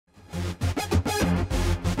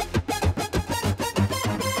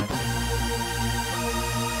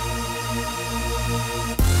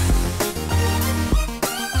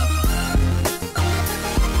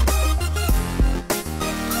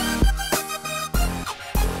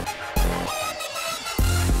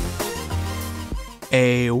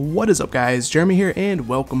Hey, what is up guys? Jeremy here and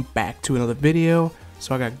welcome back to another video.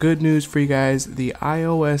 So I got good news for you guys. The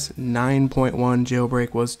iOS 9.1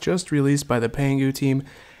 jailbreak was just released by the Pangu team.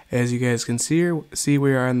 As you guys can see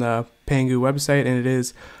we are on the Pangu website and it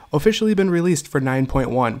is officially been released for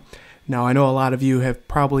 9.1. Now I know a lot of you have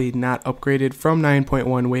probably not upgraded from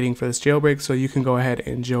 9.1 waiting for this jailbreak, so you can go ahead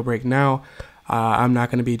and jailbreak now. I'm not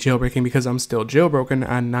going to be jailbreaking because I'm still jailbroken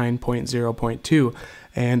on 9.0.2,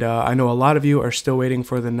 and I know a lot of you are still waiting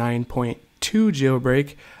for the 9.2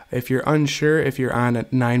 jailbreak. If you're unsure if you're on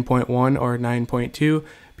 9.1 or 9.2,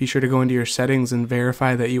 be sure to go into your settings and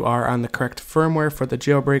verify that you are on the correct firmware for the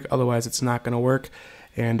jailbreak, otherwise it's not going to work.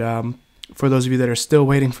 And for those of you that are still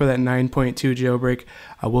waiting for that 9.2 jailbreak,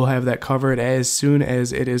 I will have that covered as soon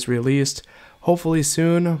as it is released. Hopefully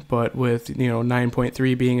soon, but with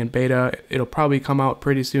 9.3 being in beta, it'll probably come out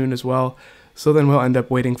pretty soon as well. So then we'll end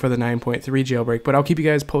up waiting for the 9.3 jailbreak. But I'll keep you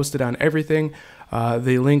guys posted on everything.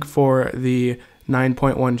 The link for the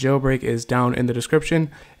 9.1 jailbreak is down in the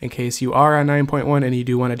description in case you are on 9.1 and you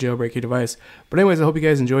do want to jailbreak your device. But anyways, I hope you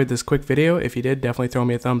guys enjoyed this quick video. If you did, definitely throw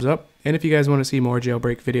me a thumbs up. And if you guys want to see more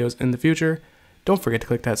jailbreak videos in the future, don't forget to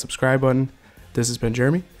click that subscribe button. This has been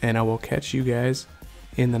Jeremy, and I will catch you guys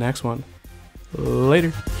in the next one.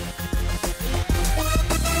 Later.